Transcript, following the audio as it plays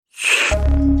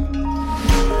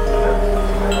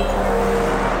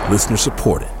Listener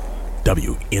supported.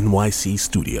 WNYC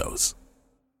Studios.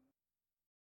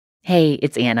 Hey,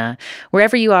 it's Anna.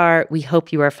 Wherever you are, we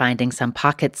hope you are finding some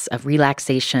pockets of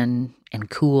relaxation and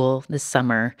cool this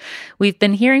summer. We've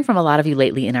been hearing from a lot of you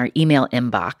lately in our email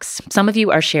inbox. Some of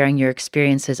you are sharing your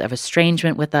experiences of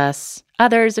estrangement with us.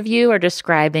 Others of you are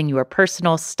describing your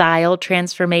personal style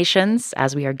transformations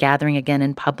as we are gathering again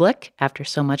in public after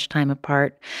so much time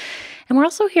apart. And we're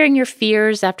also hearing your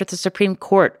fears after the Supreme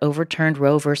Court overturned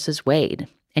Roe versus Wade,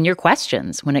 and your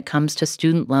questions when it comes to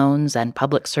student loans and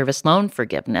public service loan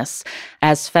forgiveness,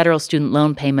 as federal student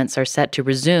loan payments are set to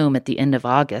resume at the end of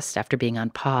August after being on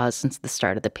pause since the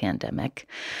start of the pandemic.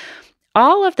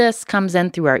 All of this comes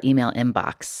in through our email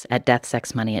inbox at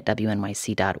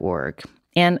deathsexmoney@wnyc.org.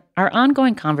 And our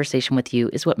ongoing conversation with you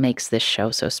is what makes this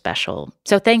show so special.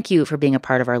 So thank you for being a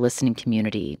part of our listening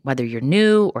community. Whether you're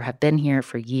new or have been here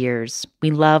for years, we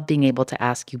love being able to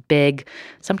ask you big,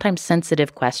 sometimes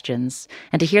sensitive questions,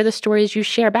 and to hear the stories you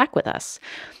share back with us.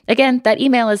 Again, that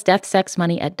email is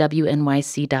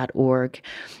deathsexmoney@wnyc.org.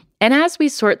 And as we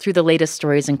sort through the latest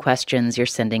stories and questions you're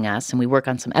sending us, and we work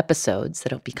on some episodes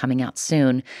that'll be coming out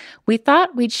soon, we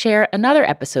thought we'd share another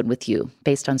episode with you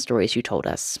based on stories you told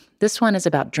us. This one is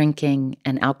about drinking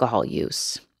and alcohol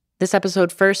use. This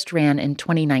episode first ran in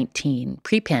 2019,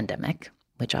 pre-pandemic,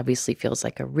 which obviously feels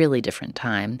like a really different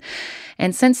time.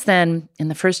 And since then, in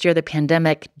the first year of the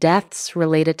pandemic, deaths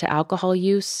related to alcohol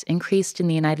use increased in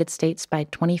the United States by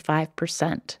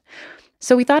 25%.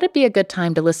 So we thought it'd be a good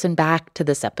time to listen back to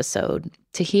this episode,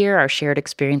 to hear our shared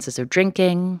experiences of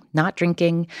drinking, not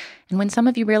drinking, and when some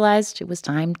of you realized it was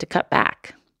time to cut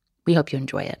back. We hope you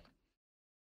enjoy it.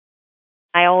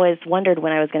 I always wondered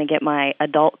when I was going to get my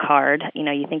adult card. You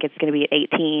know, you think it's going to be at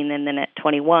 18 and then at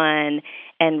 21.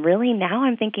 And really now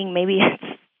I'm thinking maybe it's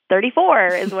 34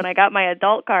 is when I got my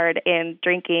adult card, and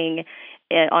drinking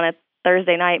on a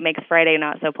Thursday night makes Friday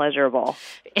not so pleasurable.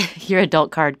 Your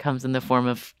adult card comes in the form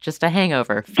of just a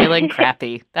hangover, feeling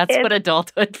crappy. That's what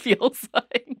adulthood feels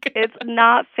like. It's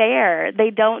not fair.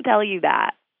 They don't tell you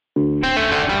that.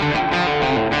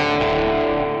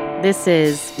 This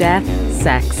is Death,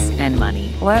 Sex, and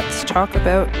Money. Let's talk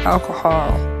about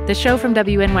alcohol. The show from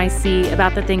WNYC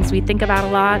about the things we think about a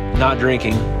lot. Not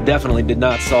drinking definitely did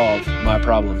not solve my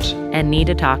problems. And need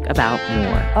to talk about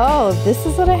more. Oh, this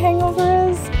is what a hangover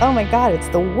is? Oh my God, it's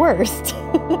the worst.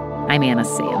 I'm Anna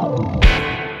Sale.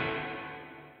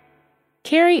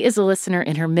 Carrie is a listener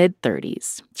in her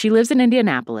mid-30s. She lives in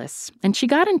Indianapolis, and she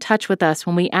got in touch with us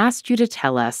when we asked you to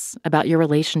tell us about your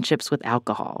relationships with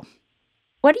alcohol.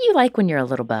 What do you like when you're a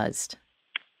little buzzed?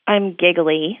 I'm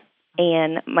giggly,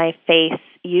 and my face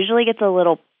usually gets a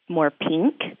little more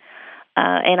pink,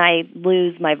 and I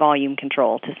lose my volume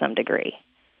control to some degree.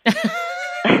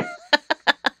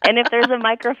 And if there's a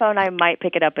microphone, I might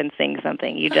pick it up and sing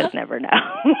something. You just never know.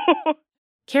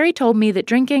 Carrie told me that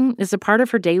drinking is a part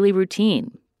of her daily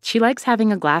routine. She likes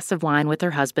having a glass of wine with her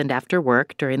husband after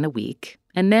work during the week,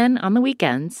 and then on the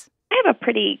weekends. I have a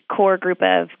pretty core group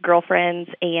of girlfriends,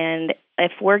 and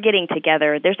if we're getting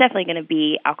together, there's definitely going to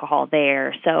be alcohol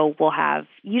there. So we'll have,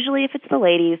 usually if it's the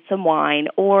ladies, some wine,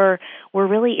 or we're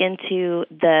really into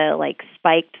the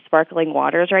spiked sparkling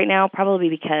waters right now, probably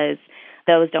because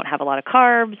those don't have a lot of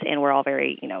carbs, and we're all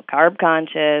very, carb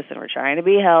conscious, and we're trying to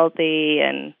be healthy,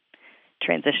 and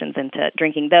transitions into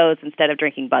drinking those instead of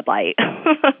drinking Bud Light.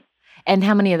 And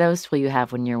how many of those will you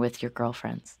have when you're with your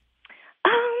girlfriends?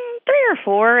 3 or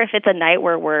 4 if it's a night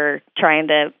where we're trying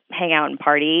to hang out and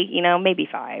party, maybe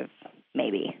 5,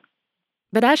 maybe.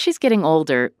 But as she's getting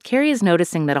older, Carrie is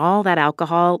noticing that all that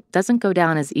alcohol doesn't go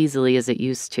down as easily as it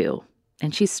used to.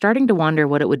 And she's starting to wonder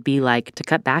what it would be like to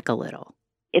cut back a little.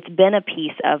 It's been a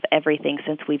piece of everything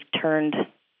since we've turned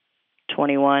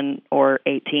 21 or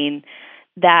 18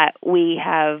 that we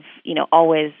have,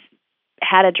 always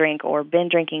had a drink or been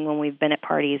drinking when we've been at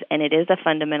parties. And it is a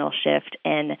fundamental shift.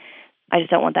 And I just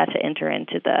don't want that to enter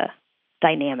into the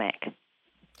dynamic.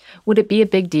 Would it be a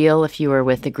big deal if you were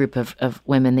with a group of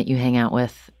women that you hang out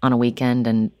with on a weekend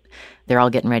and they're all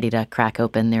getting ready to crack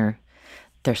open their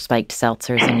spiked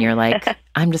seltzers and you're like,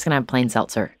 I'm just going to have plain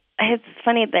seltzer? It's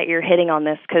funny that you're hitting on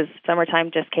this because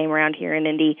summertime just came around here in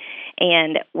Indy,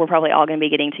 and we're probably all going to be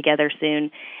getting together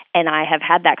soon. And I have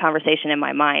had that conversation in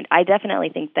my mind. I definitely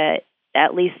think that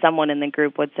at least someone in the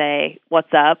group would say,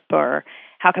 "What's up?" or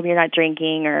 "How come you're not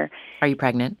drinking?" or "Are you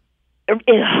pregnant?"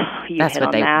 That's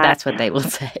what they will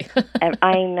say.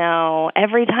 I know.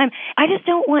 Every time. I just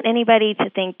don't want anybody to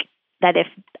think that if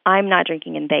I'm not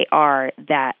drinking and they are,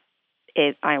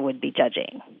 I would be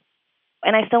judging.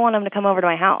 And I still want them to come over to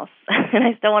my house. And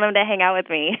I still want them to hang out with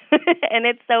me. And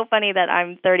it's so funny that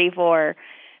I'm 34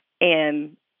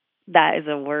 and that is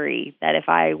a worry that if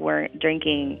I weren't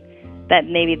drinking, that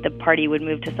maybe the party would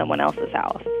move to someone else's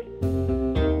house.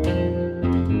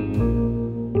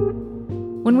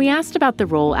 When we asked about the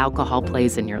role alcohol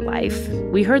plays in your life,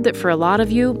 we heard that for a lot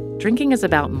of you, drinking is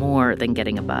about more than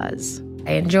getting a buzz.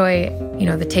 I enjoy,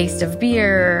 the taste of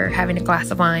beer, having a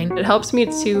glass of wine. It helps me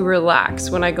to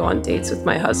relax when I go on dates with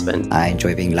my husband. I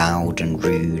enjoy being loud and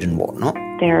rude and whatnot.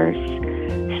 There's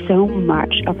so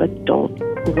much of adult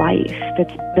life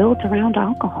that's built around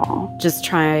alcohol. Just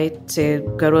try to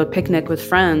go to a picnic with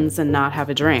friends and not have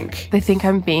a drink. They think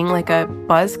I'm being like a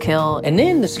buzzkill. And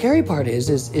then the scary part is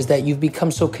that you've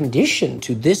become so conditioned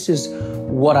to this is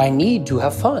what I need to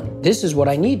have fun. This is what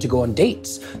I need to go on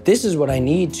dates. This is what I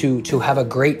need to have a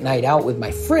great night out with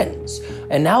my friends.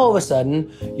 And now all of a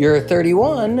sudden, you're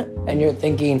 31 and you're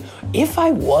thinking, if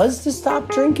I was to stop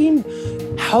drinking,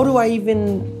 how do I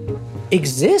even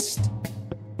exist?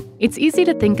 It's easy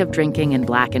to think of drinking in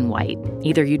black and white.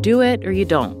 Either you do it or you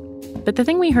don't. But the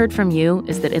thing we heard from you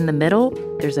is that in the middle,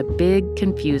 there's a big,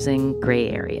 confusing gray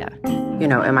area.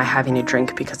 Am I having a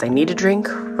drink because I need a drink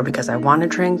or because I want a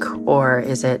drink? Or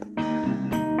is it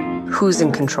who's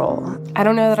in control? I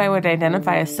don't know that I would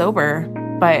identify as sober,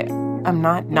 but I'm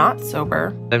not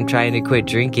sober. I'm trying to quit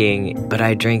drinking, but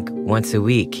I drink once a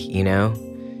week,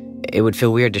 It would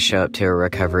feel weird to show up to a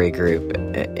recovery group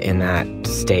in that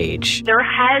stage. There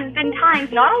has been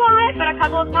times, not a lot, but a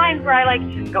couple of times where I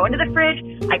go into the fridge,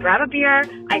 I grab a beer,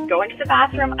 I go into the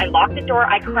bathroom, I lock the door,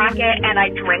 I crack it, and I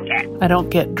drink it. I don't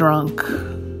get drunk,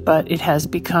 but it has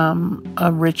become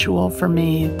a ritual for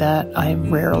me that I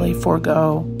rarely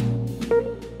forego.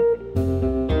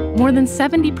 More than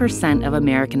 70% of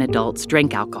American adults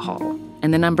drink alcohol,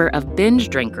 and the number of binge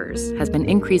drinkers has been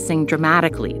increasing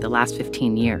dramatically the last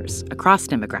 15 years across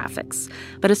demographics,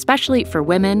 but especially for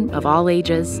women of all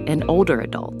ages and older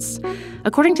adults.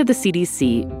 According to the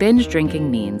CDC, binge drinking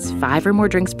means 5 or more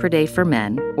drinks per day for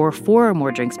men or 4 or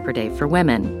more drinks per day for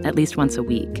women, at least once a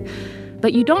week.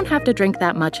 But you don't have to drink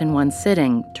that much in one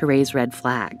sitting to raise red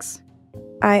flags.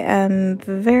 I am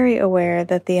very aware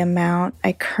that the amount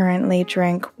I currently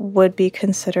drink would be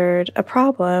considered a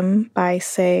problem by,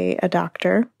 say, a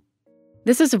doctor.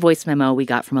 This is a voice memo we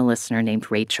got from a listener named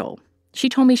Rachel. She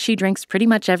told me she drinks pretty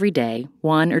much every day,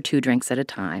 1 or 2 drinks at a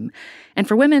time. And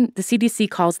for women, the CDC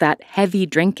calls that heavy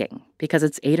drinking because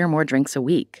it's 8 or more drinks a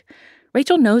week.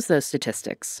 Rachel knows those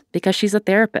statistics because she's a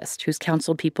therapist who's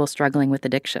counseled people struggling with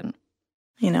addiction.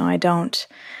 I don't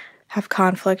have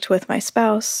conflict with my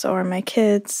spouse or my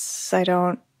kids. I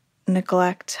don't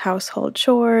neglect household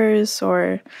chores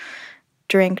or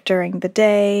drink during the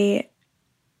day,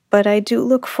 but I do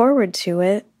look forward to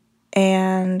it,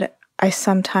 and I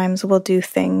sometimes will do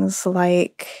things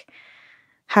like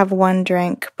have 1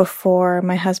 drink before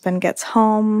my husband gets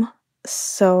home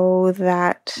so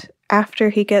that after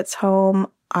he gets home,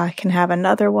 I can have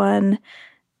another one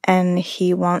and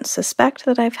he won't suspect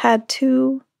that I've had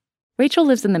 2. Rachel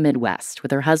lives in the Midwest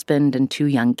with her husband and 2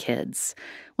 young kids.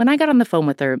 When I got on the phone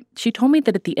with her, she told me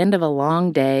that at the end of a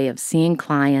long day of seeing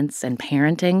clients and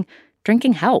parenting,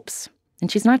 drinking helps,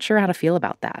 and she's not sure how to feel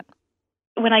about that.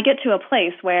 When I get to a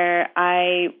place where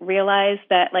I realize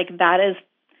that that is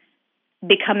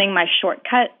becoming my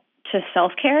shortcut to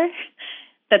self-care,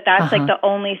 that's the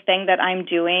only thing that I'm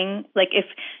doing.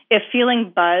 If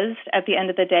feeling buzzed at the end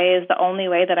of the day is the only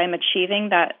way that I'm achieving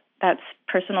that's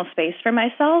personal space for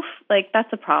myself, that's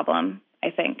a problem, I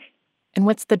think. And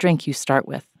what's the drink you start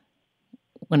with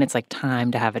when it's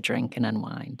time to have a drink and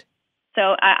unwind? So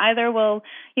I either will,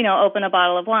 open a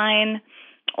bottle of wine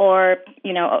or,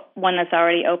 one that's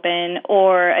already open,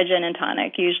 or a gin and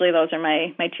tonic. Usually those are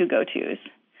my 2 go-tos.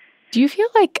 Do you feel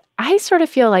I sort of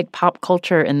feel like pop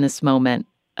culture in this moment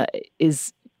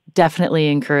definitely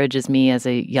encourages me as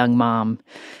a young mom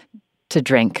to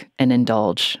drink and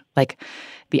indulge.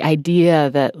 The idea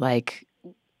that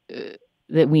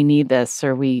that we need this,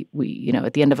 or we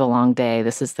at the end of a long day,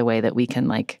 this is the way that we can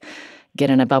get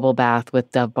in a bubble bath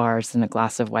with Dove bars and a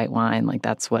glass of white wine.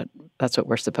 That's what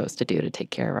we're supposed to do to take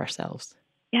care of ourselves.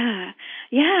 Yeah,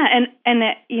 and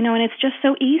it's just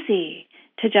so easy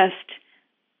to just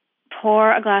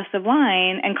pour a glass of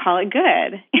wine and call it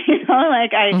good.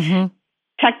 I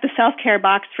checked the self-care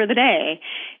box for the day.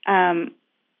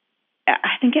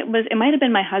 I think it might have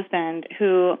been my husband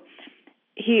who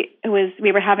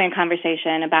we were having a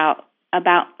conversation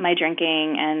about my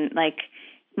drinking and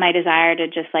my desire to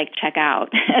just check out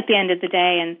at the end of the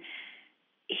day. And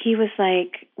he was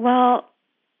like, well,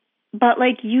 but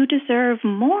you deserve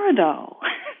more though.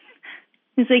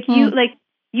 He's like,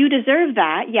 you deserve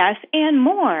that. Yes. And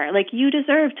more. You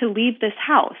deserve to leave this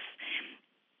house.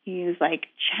 He was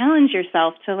challenge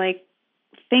yourself to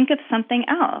think of something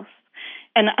else.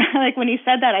 And like when he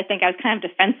said that, I think I was kind of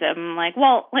defensive. I'm like,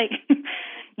 well, like,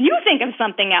 you think of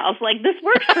something else. Like, this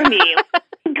works for me.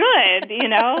 Good, you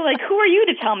know? Like, who are you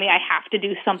to tell me I have to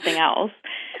do something else?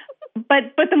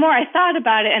 But the more I thought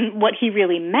about it and what he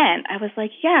really meant, I was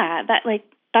like, yeah,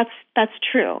 that's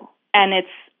true. And it's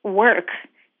work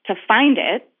to find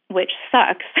it, which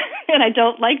sucks. And I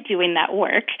don't like doing that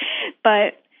work.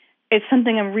 But it's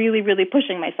something I'm really, really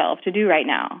pushing myself to do right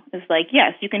now. It's like,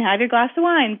 yes, you can have your glass of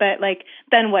wine, but like,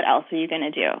 then what else are you going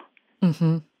to do?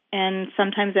 Mm-hmm. And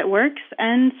sometimes it works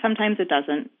and sometimes it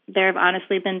doesn't. There have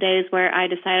honestly been days where I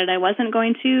decided I wasn't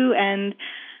going to, and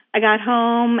I got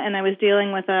home and I was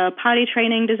dealing with a potty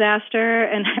training disaster,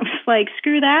 and I was like,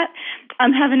 screw that.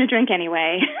 I'm having a drink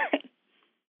anyway.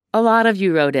 A lot of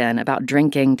you wrote in about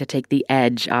drinking to take the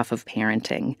edge off of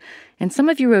parenting. And some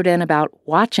of you wrote in about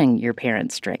watching your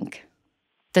parents drink.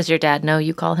 Does your dad know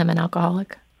you call him an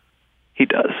alcoholic? He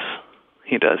does.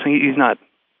 He does. He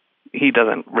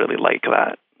doesn't really like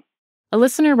that. A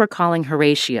listener we're calling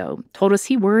Horatio told us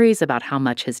he worries about how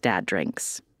much his dad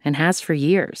drinks, and has for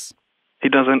years. He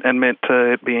doesn't admit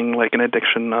to it being like an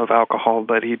addiction of alcohol,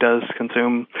 but he does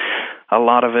consume a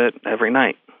lot of it every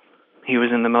night. He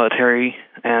was in the military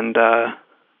and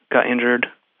got injured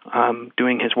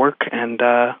doing his work, and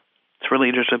it's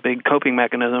really just a big coping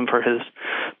mechanism for his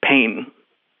pain.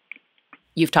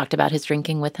 You've talked about his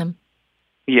drinking with him?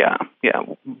 Yeah,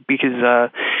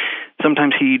 because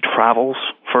sometimes he travels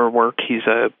for work. He's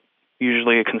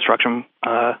usually a construction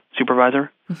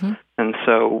supervisor, mm-hmm. and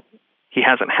so he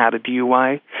hasn't had a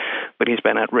DUI, but he's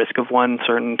been at risk of one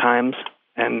certain times,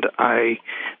 and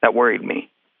that worried me.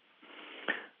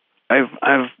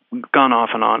 I've gone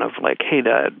off and on of like, hey,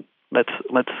 Dad, let's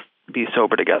be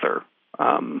sober together,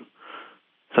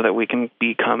 so that we can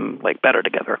become like better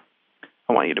together.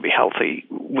 I want you to be healthy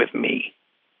with me.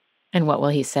 And what will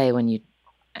he say when you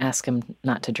ask him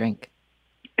not to drink?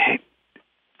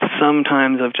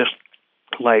 Sometimes I've just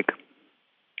like,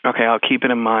 okay, I'll keep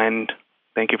it in mind.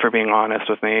 Thank you for being honest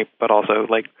with me, but also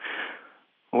like,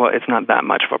 well, it's not that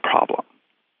much of a problem.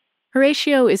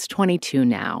 Horatio is 22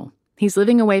 now. He's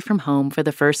living away from home for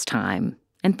the first time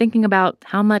and thinking about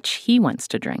how much he wants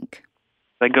to drink.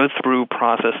 I go through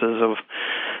processes of,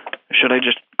 should I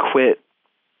just quit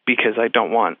because I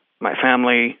don't want my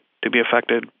family to be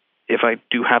affected if I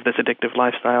do have this addictive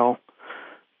lifestyle?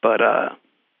 But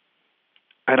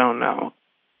I don't know.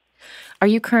 Are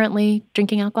you currently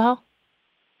drinking alcohol?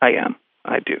 I am.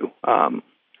 I do.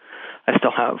 I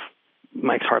still have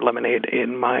Mike's Hard Lemonade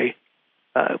in my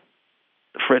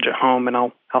fridge at home, and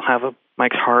I'll have a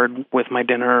Mike's Hard with my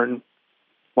dinner and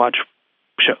watch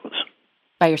shows.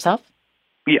 By yourself?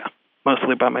 Yeah,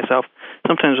 mostly by myself.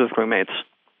 Sometimes with roommates.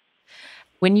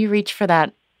 When you reach for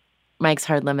that Mike's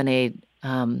Hard Lemonade,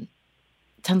 it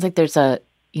sounds like there's a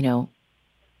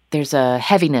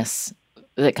heaviness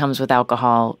that comes with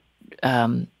alcohol.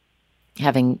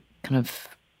 Having kind of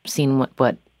seen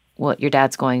what your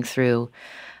dad's going through,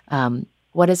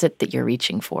 what is it that you're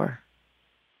reaching for?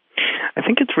 I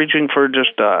think it's reaching for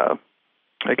just, I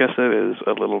guess it is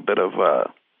a little bit of a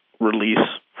release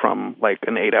from like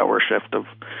an 8-hour shift of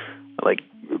like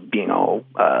being all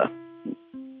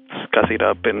scussied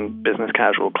up in business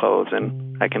casual clothes,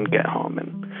 and I can get home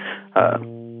and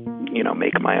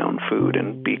make my own food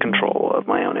and be in control of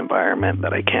my own environment,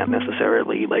 that I can't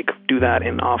necessarily like do that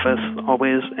in office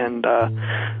always, and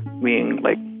being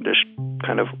like just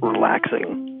kind of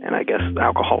relaxing. And I guess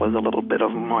alcohol is a little bit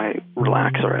of my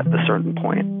relaxer at a certain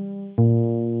point.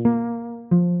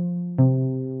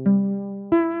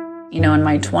 In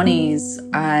my 20s,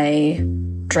 I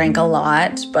drank a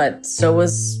lot, but so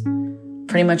was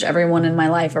pretty much everyone in my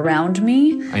life around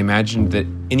me. I imagined that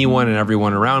anyone and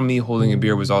everyone around me holding a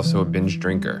beer was also a binge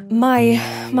drinker. My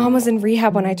mom was in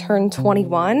rehab when I turned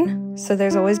 21, so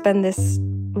there's always been this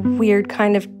weird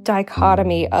kind of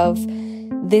dichotomy of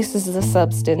this is the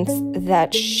substance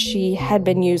that she had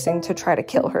been using to try to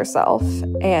kill herself,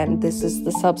 and this is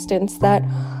the substance that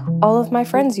all of my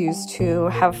friends use to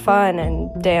have fun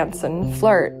and dance and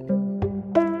flirt.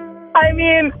 I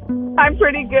mean, I'm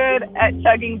pretty good at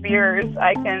chugging beers.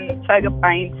 I can chug a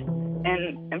pint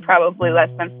in probably less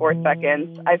than 4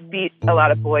 seconds. I've beat a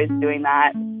lot of boys doing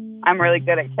that. I'm really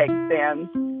good at keg stands.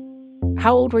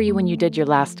 How old were you when you did your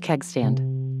last keg stand?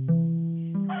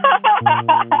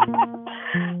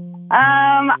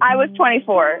 I was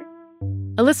 24.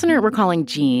 A listener we're calling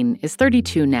Jean is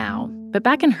 32 now, but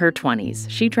back in her 20s,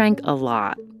 she drank a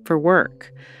lot for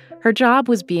work. Her job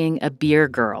was being a beer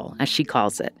girl, as she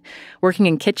calls it, working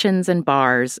in kitchens and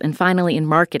bars and finally in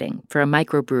marketing for a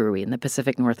microbrewery in the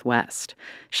Pacific Northwest.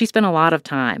 She spent a lot of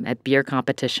time at beer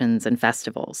competitions and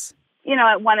festivals. You know,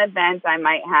 at one event, I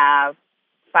might have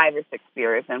 5 or 6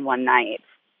 beers in one night.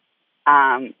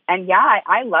 And yeah,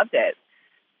 I loved it.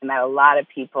 I met a lot of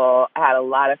people. I had a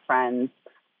lot of friends.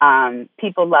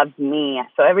 People loved me.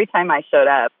 So every time I showed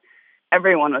up,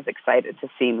 everyone was excited to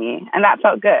see me. And that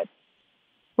felt good.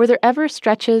 Were there ever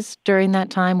stretches during that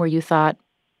time where you thought,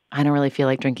 I don't really feel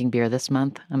like drinking beer this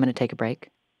month. I'm going to take a break?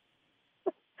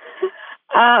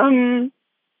 I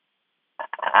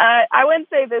wouldn't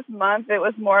say this month. It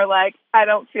was more like, I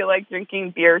don't feel like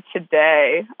drinking beer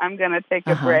today. I'm going to take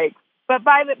a break. But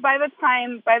by the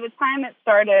time it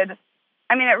started,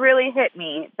 I mean, it really hit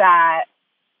me that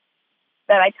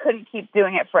I couldn't keep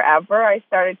doing it forever. I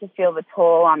started to feel the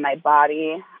toll on my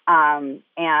body.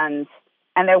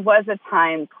 And there was a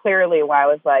time clearly where I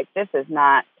was like, this is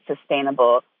not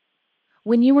sustainable.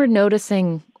 When you were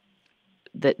noticing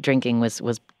that drinking was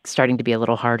starting to be a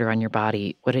little harder on your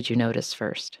body, what did you notice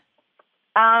first?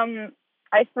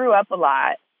 I threw up a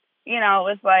lot. You know,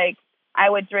 it was like I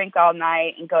would drink all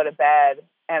night and go to bed,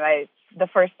 and the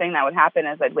first thing that would happen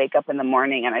is I'd wake up in the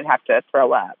morning and I'd have to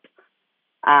throw up.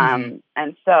 And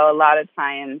so a lot of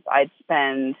times I'd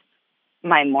spend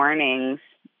my mornings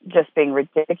just being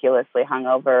ridiculously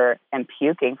hungover and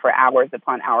puking for hours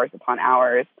upon hours upon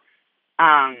hours.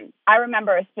 I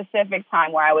remember a specific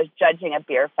time where I was judging a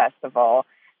beer festival,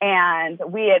 and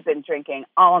we had been drinking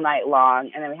all night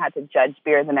long, and then we had to judge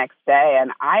beer the next day,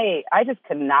 and I just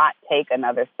could not take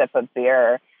another sip of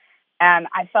beer. And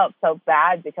I felt so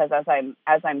bad because as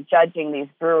I'm judging these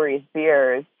breweries'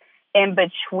 beers, in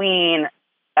between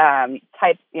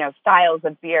styles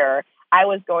of beer, I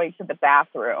was going to the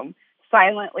bathroom,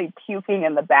 silently puking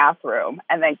in the bathroom,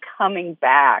 and then coming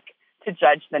back to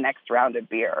judge the next round of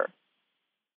beer.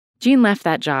 Jean left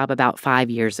that job about 5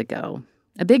 years ago.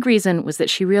 A big reason was that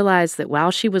she realized that while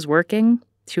she was working,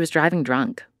 she was driving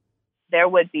drunk. There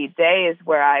would be days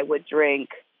where I would drink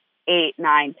 8,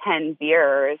 9, 10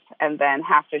 beers and then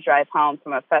have to drive home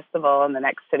from a festival in the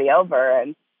next city over.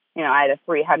 And, you know, I had a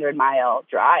 300-mile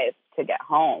drive to get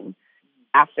home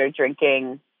after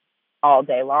drinking all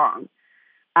day long.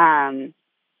 And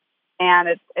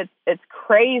it's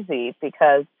crazy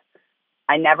because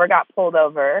I never got pulled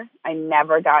over. I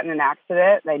never got in an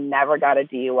accident. I never got a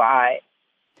DUI.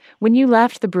 When you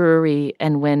left the brewery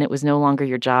and when it was no longer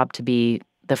your job to be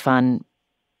the fun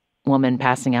woman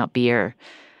passing out beer,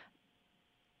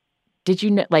 did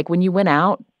you, like, when you went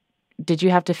out, did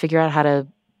you have to figure out how to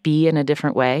be in a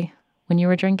different way when you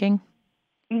were drinking?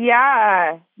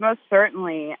 Yeah, most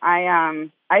certainly. I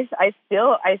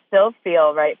still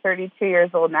feel, right, 32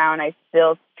 years old now, and I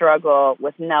still struggle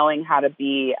with knowing how to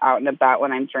be out and about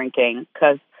when I'm drinking.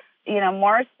 Because, you know,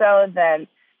 more so than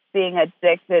being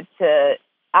addicted to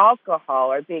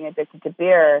alcohol or being addicted to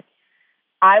beer,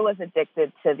 I was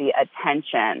addicted to the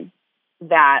attention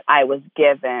that I was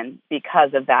given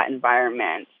because of that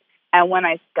environment. And when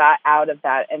I got out of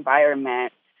that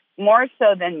environment, more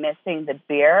so than missing the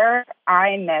beer,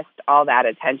 I missed all that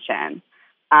attention.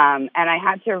 And I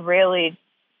had to really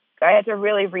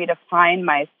redefine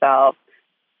myself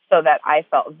so that I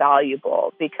felt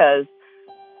valuable, because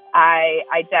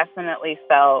I definitely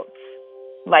felt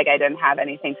like I didn't have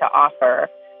anything to offer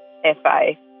if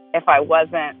I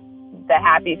wasn't the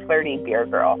happy, flirty beer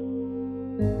girl.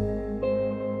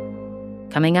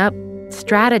 Coming up,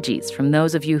 strategies from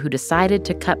those of you who decided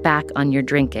to cut back on your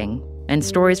drinking, and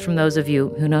stories from those of you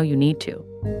who know you need to.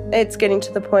 It's getting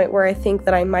to the point where I think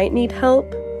that I might need help.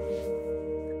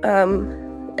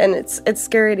 And it's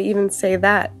scary to even say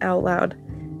that out loud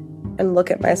and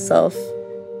look at myself.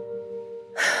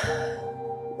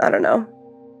 I don't know.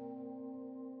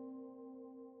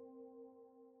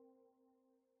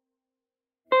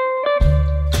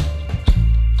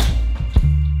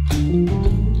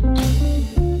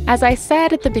 As I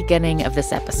said at the beginning of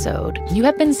this episode, you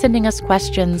have been sending us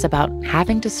questions about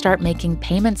having to start making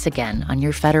payments again on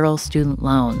your federal student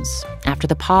loans after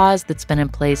the pause that's been in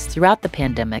place throughout the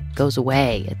pandemic goes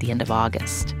away at the end of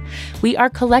August. We are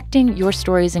collecting your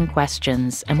stories and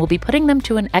questions, and we'll be putting them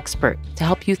to an expert to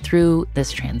help you through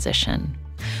this transition.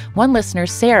 One listener,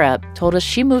 Sarah, told us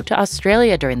she moved to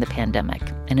Australia during the pandemic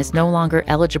and is no longer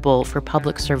eligible for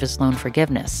public service loan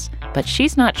forgiveness. But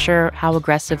she's not sure how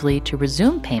aggressively to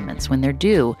resume payments when they're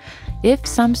due, if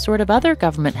some sort of other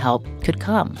government help could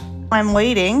come. I'm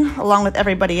waiting, along with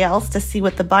everybody else, to see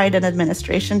what the Biden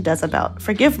administration does about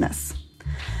forgiveness,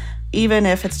 even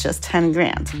if it's just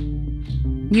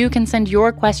 $10,000. You can send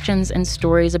your questions and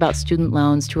stories about student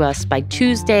loans to us by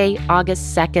Tuesday,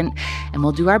 August 2nd, and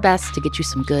we'll do our best to get you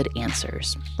some good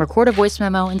answers. Record a voice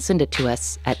memo and send it to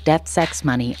us at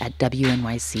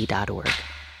deathsexmoney@wnyc.org.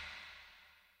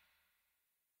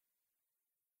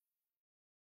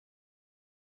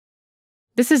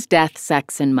 This is Death,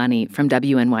 Sex, and Money from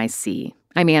WNYC.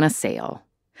 I'm Anna Sale.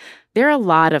 There are a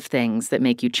lot of things that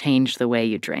make you change the way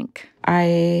you drink.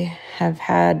 I have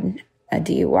had a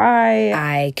DUI.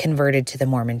 I converted to the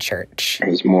Mormon Church. I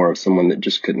was more of someone that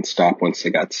just couldn't stop once they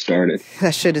got started.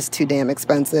 That shit is too damn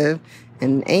expensive,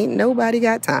 and ain't nobody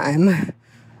got time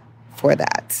for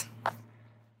that.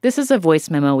 This is a voice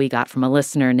memo we got from a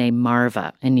listener named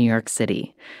Marva in New York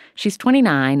City. She's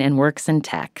 29 and works in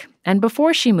tech. And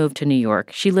before she moved to New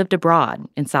York, she lived abroad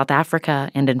in South Africa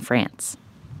and in France.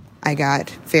 I got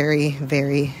very,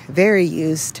 very, very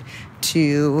used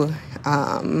to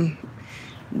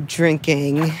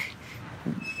drinking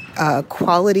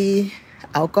quality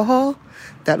alcohol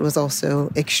that was also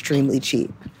extremely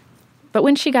cheap. But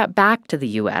when she got back to the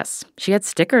U.S., she had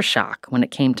sticker shock when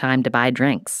it came time to buy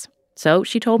drinks. So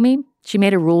she told me she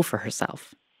made a rule for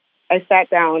herself. I sat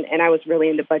down and I was really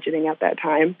into budgeting at that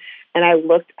time. And I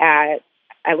looked at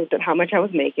how much I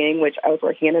was making, which I was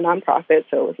working in a nonprofit,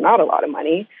 so it was not a lot of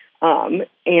money.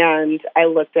 And I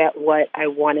looked at what I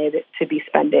wanted to be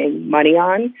spending money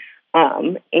on.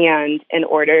 And in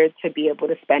order to be able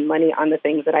to spend money on the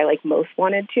things that I most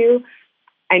wanted to,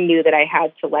 I knew that I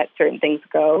had to let certain things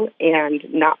go, and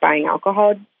not buying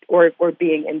alcohol or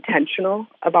being intentional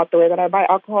about the way that I buy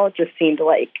alcohol just seemed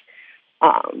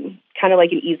kind of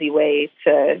like an easy way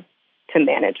to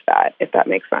manage that, if that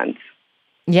makes sense.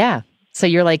 Yeah. So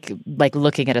you're like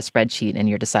looking at a spreadsheet and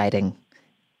you're deciding,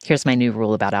 here's my new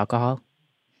rule about alcohol.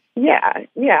 Yeah.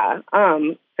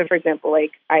 So for example,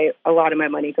 a lot of my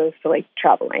money goes to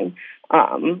traveling.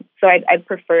 So I'd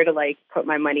prefer to put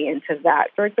my money into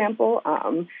that, for example,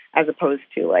 as opposed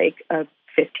to a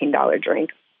 $15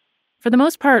 drink. For the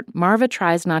most part, Marva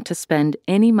tries not to spend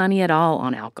any money at all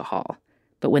on alcohol.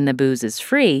 But when the booze is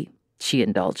free, she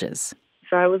indulges.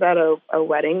 So I was at a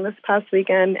wedding this past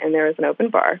weekend, and there was an open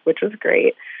bar, which was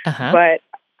great. Uh-huh. But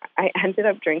I ended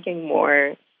up drinking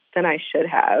more than I should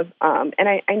have. And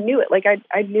I knew it.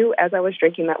 I knew as I was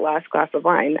drinking that last glass of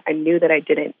wine, I knew that I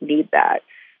didn't need that.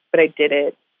 But I did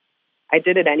it. I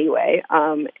did it anyway.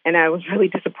 And I was really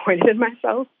disappointed in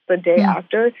myself the day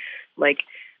after.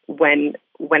 When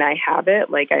I have it,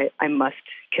 I must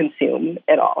consume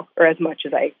it all, or as much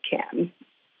as I can.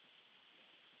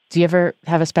 Do you ever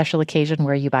have a special occasion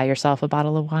where you buy yourself a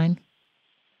bottle of wine?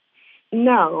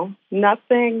 No,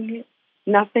 nothing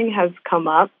has come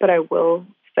up, but I will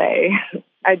say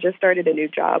I just started a new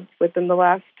job within the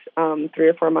last 3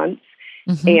 or 4 months.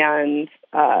 Mm-hmm. And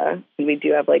we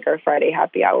do have our Friday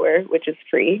happy hour, which is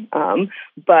free.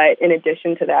 But in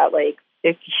addition to that,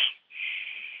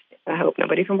 I hope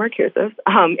nobody from work hears this.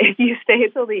 If you stay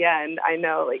till the end, I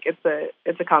know it's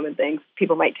a common thing.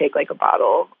 People might take a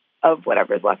bottle of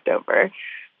whatever's left over.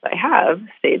 But I have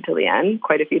stayed till the end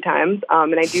quite a few times,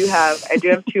 and I do have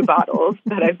 2 bottles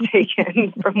that I've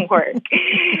taken from work,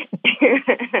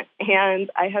 and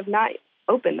I have not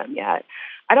opened them yet.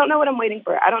 I don't know what I'm waiting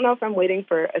for. I don't know if I'm waiting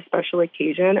for a special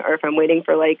occasion or if I'm waiting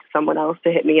for someone else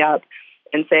to hit me up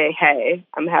and say, hey,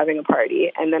 I'm having a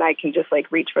party, and then I can just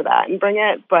reach for that and bring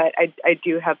it. But I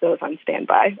do have those on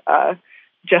standby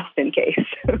just in case.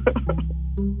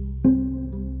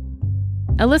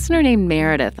 A listener named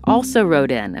Meredith also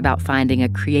wrote in about finding a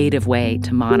creative way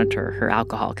to monitor her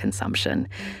alcohol consumption.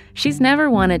 She's never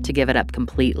wanted to give it up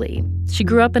completely. She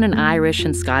grew up in an Irish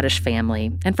and Scottish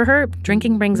family, and for her,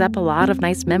 drinking brings up a lot of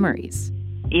nice memories.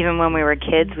 Even when we were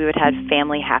kids, we would have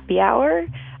family happy hour.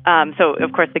 So,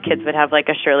 of course, the kids would have a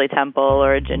Shirley Temple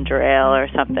or a ginger ale or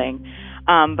something.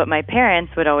 But my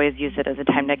parents would always use it as a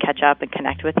time to catch up and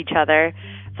connect with each other.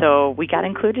 So we got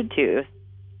included, too.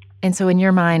 And so in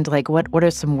your mind, what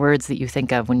are some words that you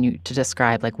think of to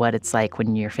describe what it's like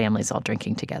when your family's all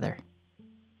drinking together?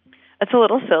 It's a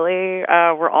little silly.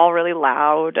 We're all really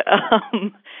loud.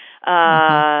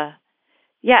 Yeah,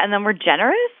 and then we're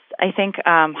generous. I think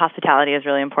hospitality is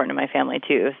really important in my family,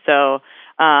 too. So,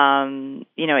 even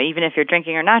if you're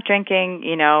drinking or not drinking,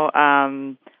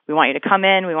 we want you to come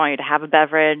in. We want you to have a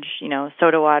beverage,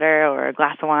 soda water or a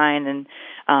glass of wine, and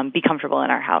be comfortable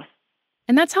in our house.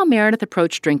 And that's how Meredith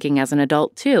approached drinking as an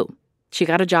adult, too. She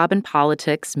got a job in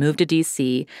politics, moved to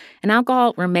D.C., and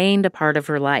alcohol remained a part of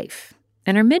her life.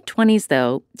 In her mid-20s,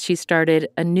 though, she started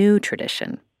a new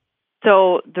tradition.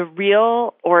 So the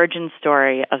real origin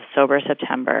story of Sober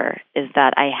September is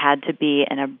that I had to be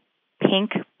in a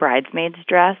pink bridesmaid's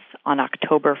dress on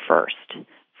October 1st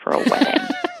for a wedding.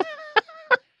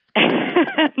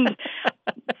 And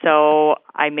so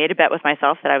I made a bet with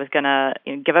myself that I was going to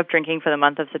give up drinking for the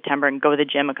month of September and go to the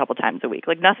gym a couple times a week.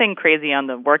 Like nothing crazy on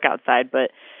the workout side,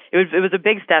 but it was a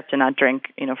big step to not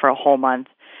drink, for a whole month.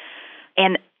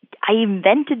 And I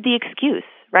invented the excuse,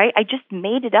 right? I just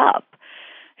made it up.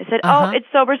 I said, oh, it's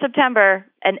sober September.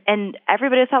 And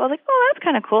everybody thought, was like, oh, that's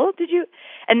kind of cool. Did you?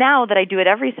 And now that I do it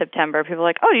every September, people are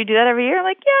like, oh, do you do that every year? I'm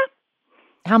like,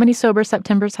 yeah. How many sober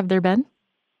Septembers have there been?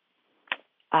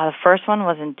 The first one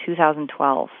was in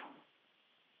 2012.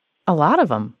 A lot of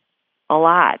them. A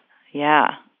lot,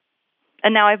 yeah.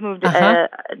 And now I've moved to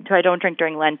I don't drink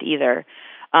during Lent either.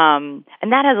 And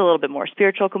that has a little bit more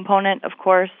spiritual component, of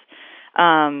course.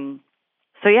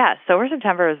 So yeah, Sober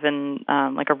September has been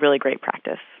like a really great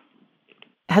practice.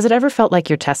 Has it ever felt like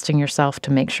you're testing yourself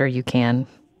to make sure you can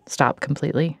stop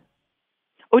completely?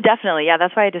 Oh, definitely. Yeah,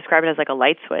 that's why I describe it as like a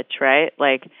light switch, right?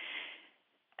 Like,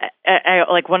 I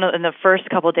in the first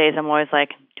couple of days, I'm always like,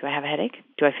 do I have a headache?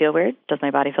 Do I feel weird? Does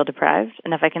my body feel deprived?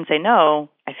 And if I can say no,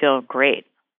 I feel great.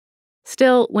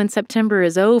 Still, when September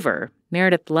is over,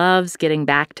 Meredith loves getting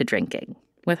back to drinking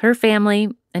with her family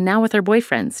and now with her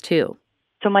boyfriends, too.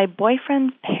 So my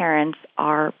boyfriend's parents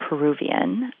are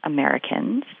Peruvian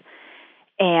Americans.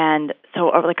 And so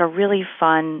like a really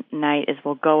fun night is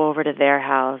we'll go over to their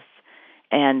house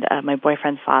and my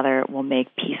boyfriend's father will make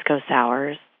pisco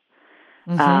sours.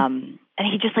 And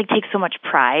he just like takes so much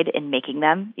pride in making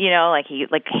them, like he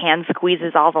like hand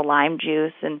squeezes all the lime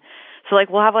juice. And so like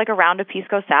we'll have like a round of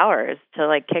pisco sours to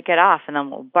like kick it off, and then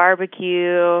we'll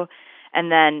barbecue,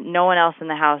 and then no one else in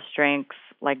the house drinks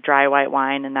like dry white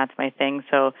wine, and that's my thing.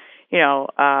 So,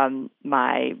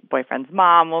 my boyfriend's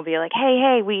mom will be like,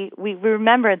 hey, we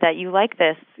remembered that you like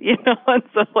this, and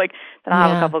so like then I'll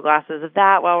have a couple glasses of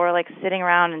that while we're like sitting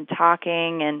around and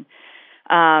talking,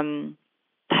 and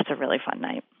that's a really fun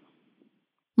night.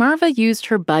 Marva used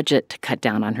her budget to cut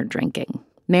down on her drinking.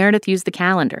 Meredith used the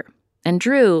calendar. And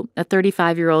Drew, a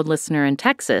 35-year-old listener in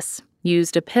Texas,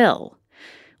 used a pill.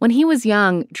 When he was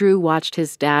young, Drew watched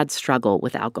his dad struggle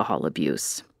with alcohol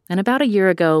abuse. And about a year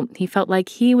ago, he felt like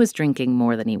he was drinking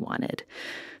more than he wanted.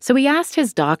 So he asked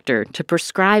his doctor to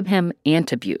prescribe him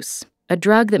Antabuse, a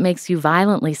drug that makes you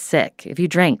violently sick if you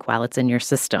drink while it's in your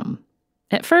system.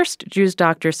 At first, Drew's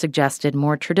doctor suggested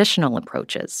more traditional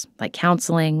approaches, like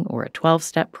counseling or a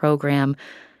 12-step program.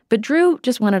 But Drew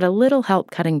just wanted a little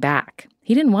help cutting back.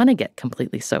 He didn't want to get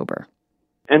completely sober.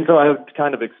 And so I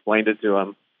kind of explained it to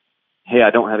him. Hey,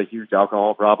 I don't have a huge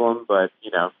alcohol problem, but,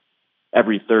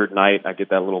 every third night I get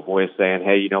that little voice saying,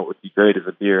 hey, what would be great is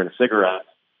a beer and a cigarette.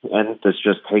 And this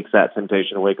just takes that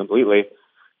temptation away completely.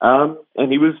 And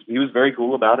he was very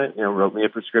cool about it, wrote me a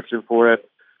prescription for it.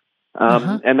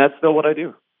 And that's still what I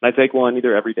do. I take one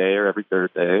either every day or every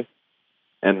third day.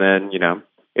 And then,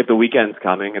 if the weekend's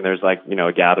coming and there's like,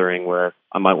 a gathering where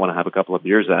I might want to have a couple of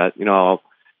beers at, I'll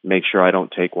make sure I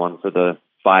don't take one for the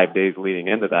 5 days leading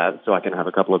into that so I can have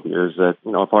a couple of beers at,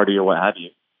 a party or what have you.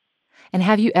 And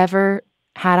have you ever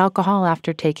had alcohol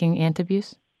after taking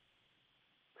Antabuse?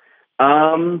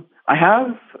 I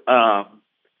have.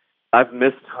 I've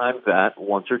missed times that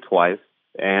once or twice.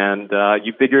 And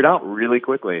you figure it out really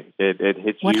quickly. It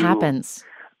hits you. What happens?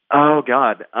 Oh,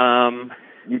 God.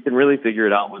 You can really figure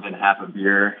it out within half a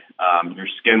beer. Your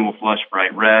skin will flush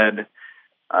bright red.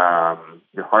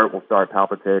 Your heart will start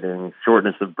palpitating,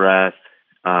 shortness of breath.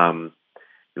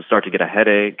 You'll start to get a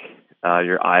headache.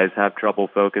 Your eyes have trouble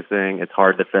focusing. It's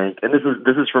hard to think. And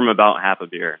this is from about half a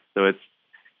beer. So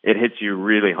it hits you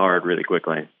really hard, really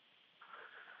quickly.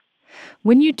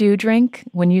 When you do drink,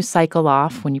 when you cycle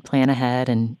off, when you plan ahead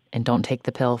and don't take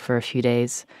the pill for a few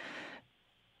days,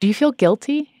 do you feel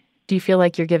guilty? Do you feel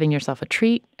like you're giving yourself a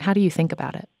treat? How do you think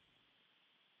about it?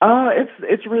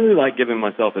 It's really like giving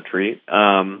myself a treat.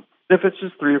 If it's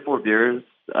just 3 or 4 beers,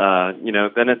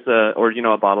 then it's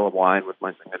a bottle of wine with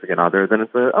my significant other, then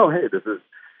it's hey,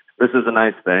 this is a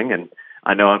nice thing, and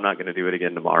I know I'm not going to do it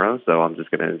again tomorrow, so I'm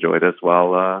just going to enjoy this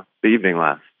while the evening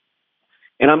lasts.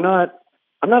 And I'm not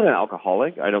an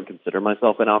alcoholic. I don't consider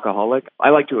myself an alcoholic. I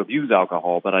like to abuse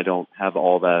alcohol, but I don't have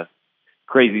all the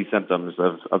crazy symptoms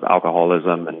of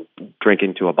alcoholism and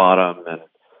drinking to a bottom and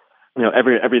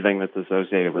everything that's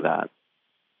associated with that.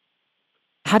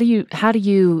 How do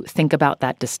you think about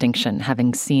that distinction,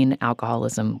 having seen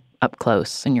alcoholism up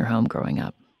close in your home growing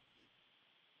up?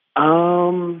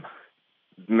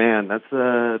 Man, that's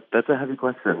a heavy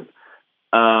question.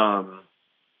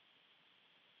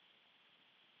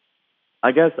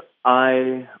 I guess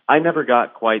I never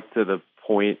got quite to the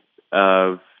point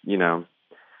of,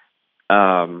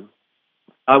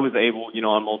 I was able,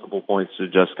 on multiple points to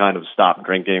just kind of stop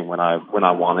drinking when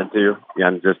I wanted to,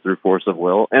 and just through force of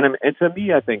will. And to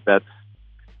me, I think that's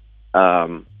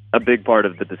a big part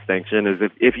of the distinction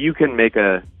is if you can make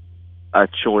a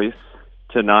choice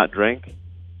to not drink,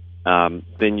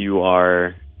 then you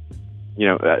are,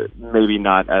 maybe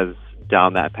not as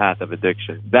down that path of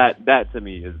addiction. That to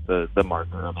me is the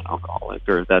marker of an alcoholic,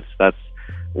 or that's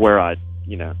where I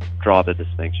draw the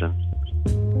distinction.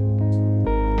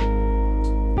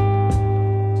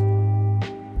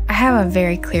 I have a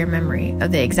very clear memory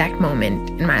of the exact moment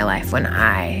in my life when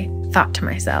I thought to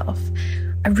myself,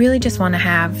 I really just want to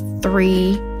have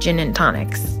 3 gin and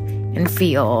tonics and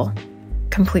feel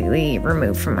completely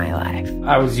removed from my life.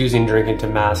 I was using drinking to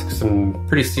mask some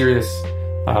pretty serious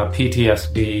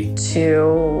PTSD.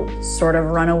 To sort of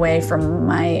run away from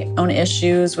my own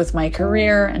issues with my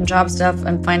career and job stuff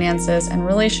and finances and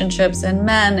relationships and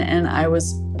men. And I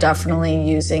was definitely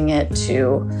using it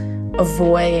to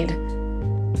avoid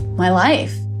my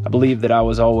life. I believe that I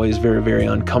was always very, very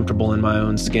uncomfortable in my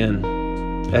own skin,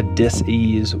 at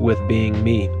dis-ease with being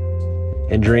me.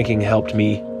 And drinking helped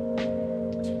me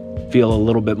feel a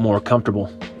little bit more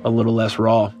comfortable, a little less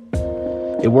raw.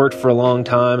 It worked for a long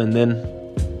time, and then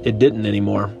it didn't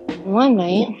anymore. One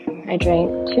night, I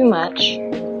drank too much,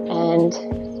 and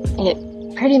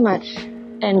it pretty much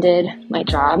ended my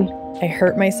job. I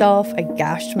hurt myself. I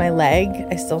gashed my leg.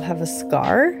 I still have a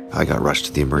scar. I got rushed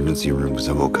to the emergency room because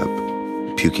I woke up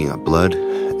puking up blood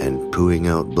and pooing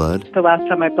out blood. The last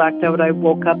time I blacked out, I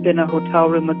woke up in a hotel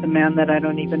room with a man that I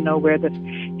don't even know where the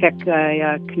heck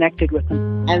I connected with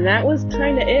him. And that was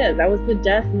kind of it. That was the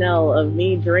death knell of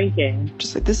me drinking.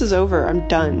 Just like, this is over. I'm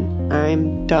done.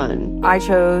 I'm done. I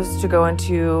chose to go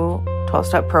into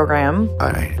 12-step program.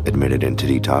 I admitted into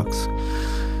detox,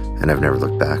 and I've never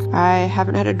looked back. I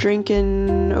haven't had a drink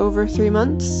in over 3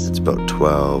 months. It's about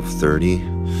 12:30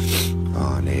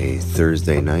 on a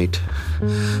Thursday night.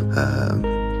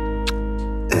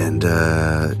 And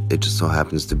it just so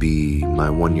happens to be my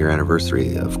 1-year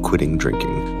anniversary of quitting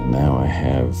drinking. Now I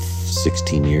have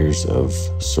 16 years of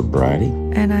sobriety.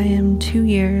 And I am 2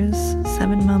 years,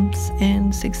 7 months,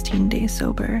 and 16 days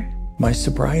sober. My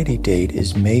sobriety date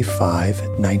is May 5,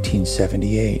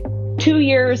 1978. 2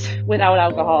 years without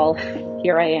alcohol.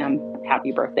 Here I am.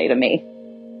 Happy birthday to me.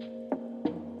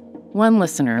 One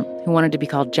listener, who wanted to be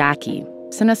called Jackie,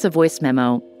 sent us a voice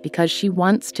memo because she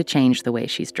wants to change the way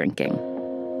she's drinking.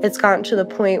 It's gotten to the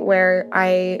point where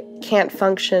I can't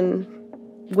function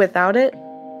without it.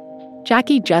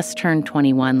 Jackie just turned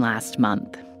 21 last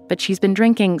month, but she's been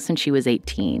drinking since she was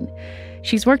 18.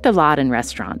 She's worked a lot in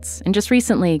restaurants and just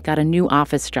recently got a new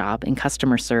office job in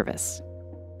customer service.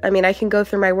 I mean, I can go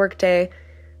through my workday,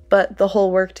 but the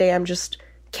whole workday I'm just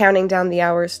counting down the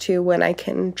hours to when I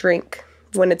can drink,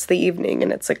 when it's the evening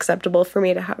and it's acceptable for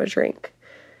me to have a drink.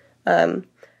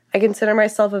 I consider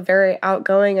myself a very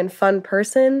outgoing and fun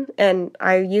person, and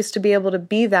I used to be able to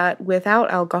be that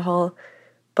without alcohol.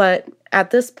 But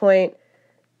at this point,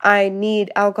 I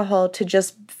need alcohol to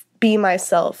just be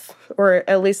myself, or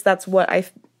at least that's what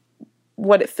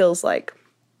it feels like.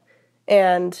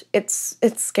 And it's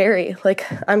scary. Like,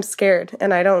 I'm scared,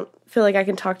 and I don't feel like I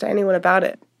can talk to anyone about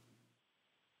it.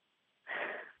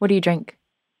 What do you drink?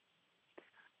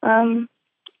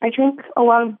 I drink a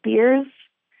lot of beers,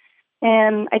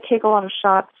 and I take a lot of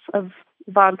shots of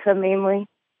vodka, mainly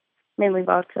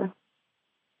vodka.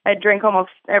 I drink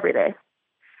almost every day.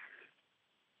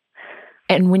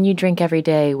 And when you drink every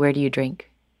day, where do you drink?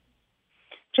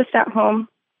 Just at home.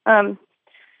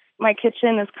 My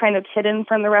kitchen is kind of hidden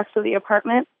from the rest of the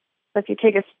apartment. So if you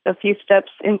take a few steps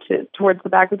towards the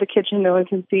back of the kitchen, no one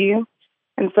can see you.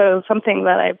 And so something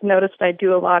that I've noticed I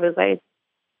do a lot is I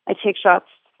take shots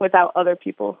without other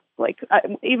people. Like,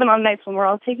 even on nights when we're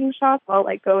all taking shots, I'll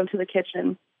go into the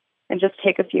kitchen and just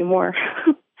take a few more.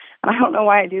 And I don't know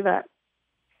why I do that.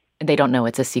 They don't know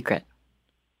it's a secret.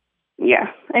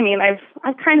 Yeah, I mean,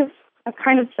 I've kind of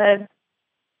said,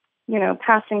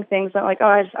 passing things that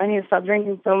I need to stop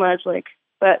drinking so much,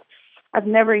 but I've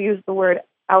never used the word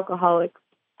alcoholic.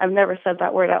 I've never said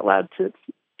that word out loud to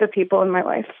the people in my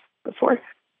life before.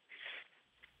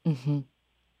 Mm-hmm.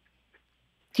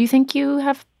 Do you think you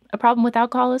have a problem with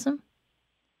alcoholism?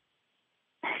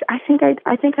 I think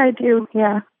I do.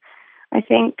 Yeah, I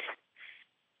think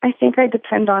I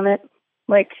depend on it.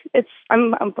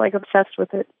 I'm obsessed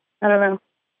with it. I don't know.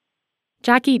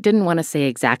 Jackie didn't want to say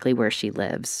exactly where she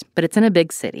lives, but it's in a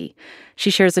big city. She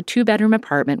shares a 2-bedroom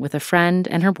apartment with a friend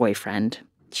and her boyfriend.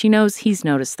 She knows he's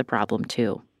noticed the problem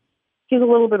too. He's a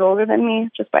little bit older than me,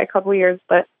 just by a couple years,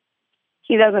 but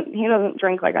he doesn't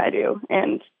drink like I do,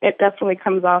 and it definitely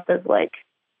comes off as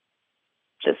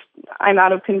I'm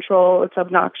out of control. It's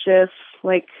obnoxious.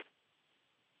 Like,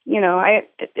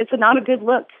 it's not a good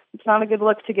look. It's not a good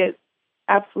look to get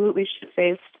absolutely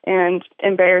shit-faced and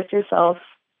embarrass yourself.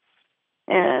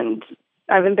 And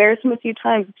I've embarrassed him a few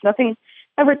times. It's nothing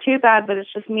ever too bad, but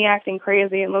it's just me acting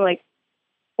crazy. And then, like,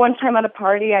 one time at a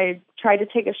party, I tried to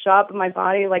take a shot, but my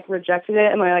body, like, rejected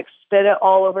it, and I, like, spit it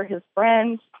all over his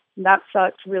friend. That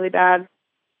sucked really bad.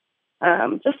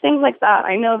 Just things like that.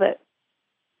 I know that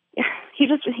he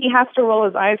has to roll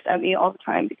his eyes at me all the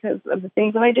time because of the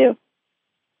things that I do.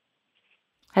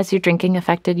 Has your drinking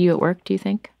affected you at work, do you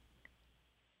think?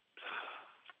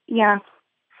 Yeah,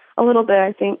 a little bit,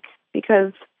 I think,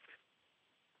 because,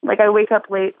 like, I wake up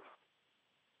late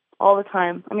all the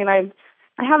time. I mean, I've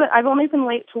only been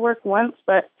late to work once,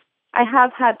 but I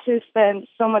have had to spend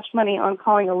so much money on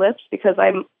calling a Lyft because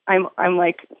I'm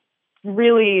like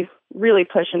really, really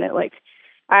pushing it. Like,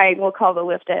 I will call the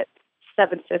Lyft at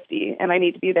 7:50 and I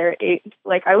need to be there at 8.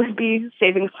 Like, I would be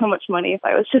saving so much money if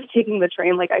I was just taking the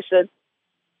train like I should.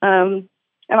 And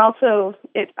also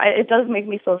it does make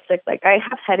me feel sick. Like, I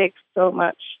have headaches so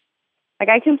much. Like,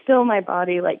 I can feel my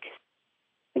body like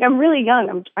I'm really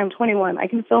young. I'm 21. I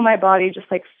can feel my body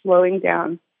just like slowing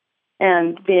down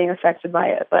and being affected by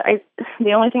it. But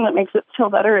the only thing that makes it feel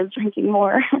better is drinking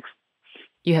more.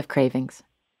 You have cravings.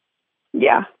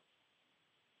 Yeah.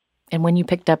 And when you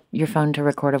picked up your phone to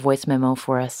record a voice memo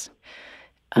for us,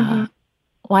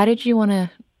 why did you want to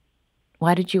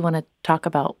talk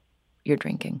about your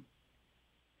drinking?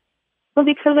 Well,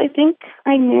 because I think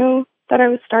I knew that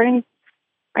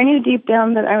I knew deep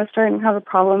down that I was starting to have a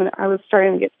problem and I was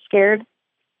starting to get scared.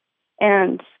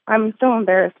 And I'm so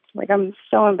embarrassed. Like, I'm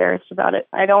so embarrassed about it.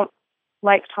 I don't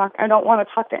want to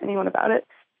talk to anyone about it.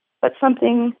 But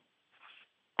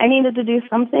I needed to do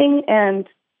something. And,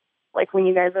 like, when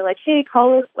you guys are like, hey,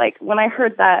 call us, like, when I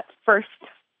heard that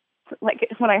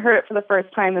when I heard it for the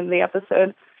first time in the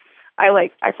episode, I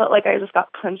felt like I just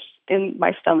got punched in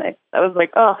my stomach. I was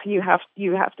like, oh, you have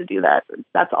to do that.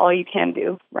 That's all you can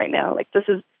do right now. Like, this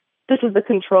is the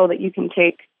control that you can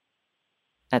take.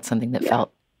 That's something that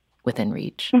felt within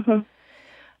reach. Mm-hmm.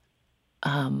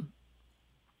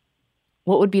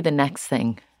 What would be the next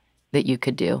thing that you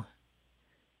could do?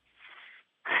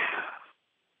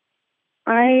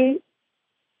 I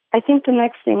think the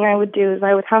next thing I would do is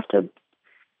I would have to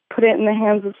put it in the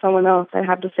hands of someone else. I'd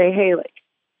have to say, hey, like,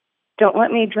 don't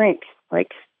let me drink.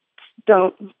 Like,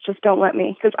 don't let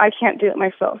me, because I can't do it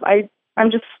myself.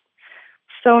 I'm just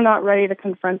so not ready to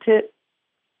confront it,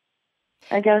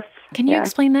 I guess. Can you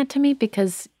explain that to me?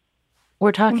 Because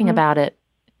we're talking about it,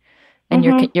 and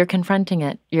you're confronting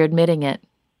it. You're admitting it.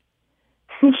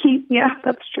 Yeah,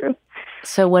 that's true.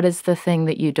 So what is the thing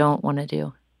that you don't want to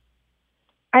do?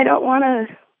 I don't want to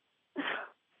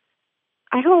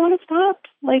stop.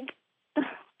 Like,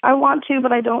 I want to,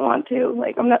 but I don't want to.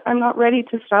 Like, I'm not ready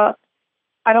to stop.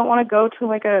 I don't want to go to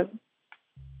like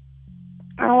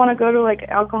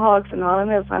Alcoholics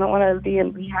Anonymous. I don't want to be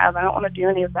in rehab. I don't want to do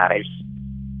any of that.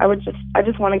 I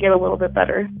just want to get a little bit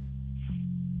better.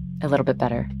 A little bit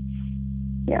better.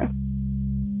 Yeah.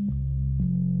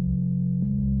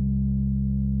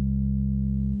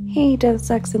 Hey, Dev,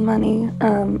 Sex, and Money.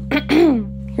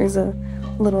 Here's a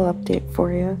little update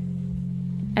for you.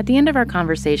 At the end of our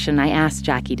conversation, I asked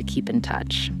Jackie to keep in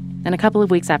touch. And a couple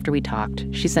of weeks after we talked,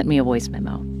 she sent me a voice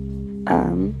memo.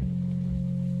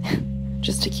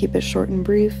 Just to keep it short and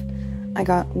brief, I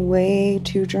got way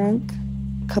too drunk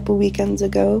a couple weekends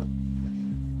ago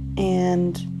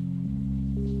and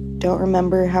don't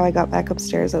remember how I got back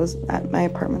upstairs. I was at my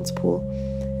apartment's pool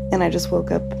and I just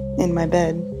woke up in my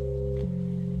bed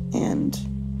and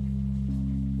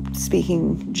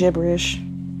speaking gibberish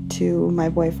to my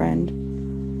boyfriend.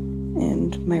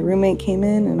 And my roommate came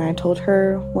in and I told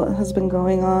her what has been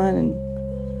going on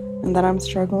and that I'm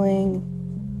struggling.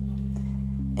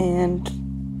 And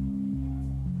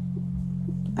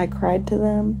I cried to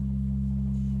them.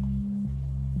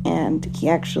 And he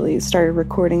actually started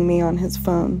recording me on his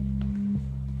phone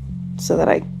so that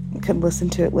I could listen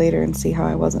to it later and see how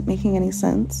I wasn't making any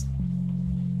sense.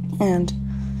 And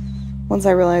once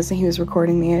I realized that he was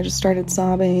recording me, I just started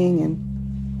sobbing and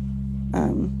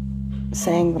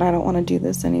saying that I don't want to do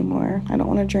this anymore. I don't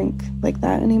want to drink like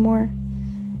that anymore.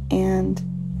 And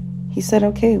he said,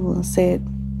 okay, well, say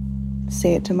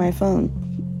it to my phone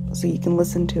so you can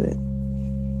listen to it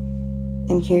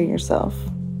and hear yourself.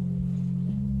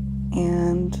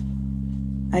 And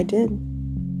I did.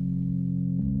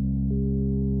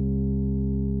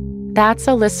 That's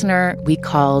a listener we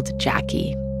called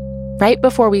Jackie. Right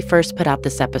before we first put out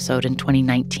this episode in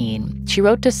 2019, she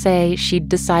wrote to say she'd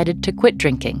decided to quit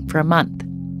drinking for a month.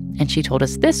 And she told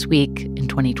us this week, in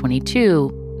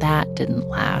 2022, that didn't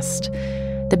last.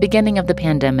 The beginning of the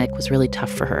pandemic was really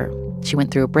tough for her. She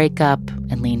went through a breakup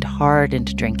and leaned hard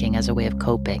into drinking as a way of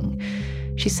coping.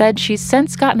 She said she's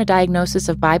since gotten a diagnosis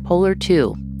of bipolar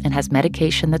 2 and has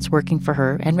medication that's working for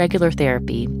her and regular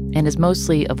therapy and is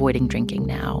mostly avoiding drinking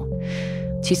now.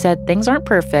 She said things aren't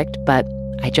perfect, but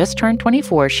I just turned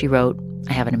 24, she wrote.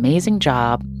 I have an amazing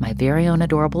job, my very own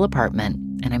adorable apartment,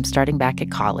 and I'm starting back at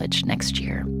college next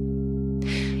year.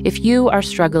 If you are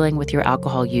struggling with your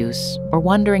alcohol use or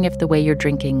wondering if the way you're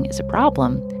drinking is a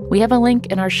problem, we have a link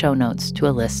in our show notes to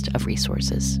a list of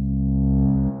resources.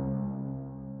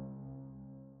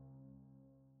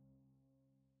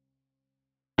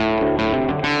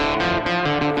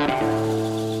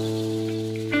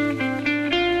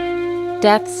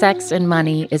 Death, Sex, and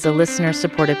Money is a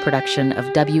listener-supported production of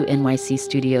WNYC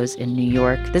Studios in New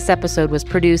York. This episode was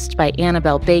produced by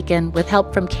Annabelle Bacon with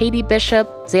help from Katie Bishop,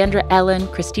 Zandra Ellen,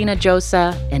 Christina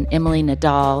Josa, and Emily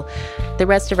Nadal. The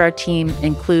rest of our team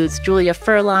includes Julia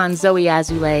Furlan, Zoe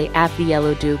Azulay, Afi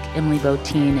Yellowduke, Emily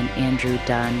Botine, and Andrew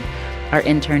Dunn. Our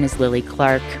intern is Lily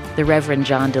Clark. The Reverend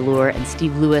John DeLure and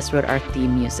Steve Lewis wrote our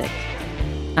theme music.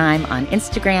 I'm on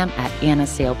Instagram at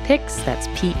AnnaSalePics, that's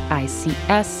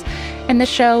Pics, and the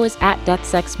show is at Death,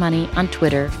 Sex, Money on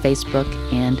Twitter, Facebook,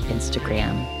 and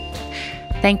Instagram.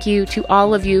 Thank you to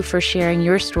all of you for sharing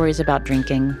your stories about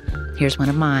drinking. Here's one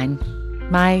of mine.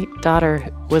 My daughter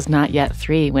was not yet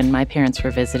 3 when my parents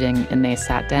were visiting, and they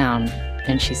sat down,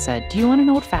 and she said, "Do you want an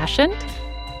old-fashioned?"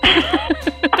 I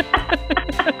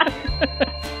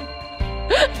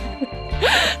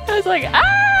was like, ah!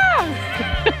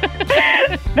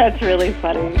 That's really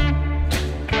funny.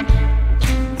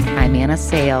 I'm Anna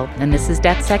Sale, and this is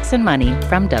Death, Sex, and Money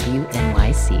from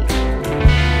WNYC.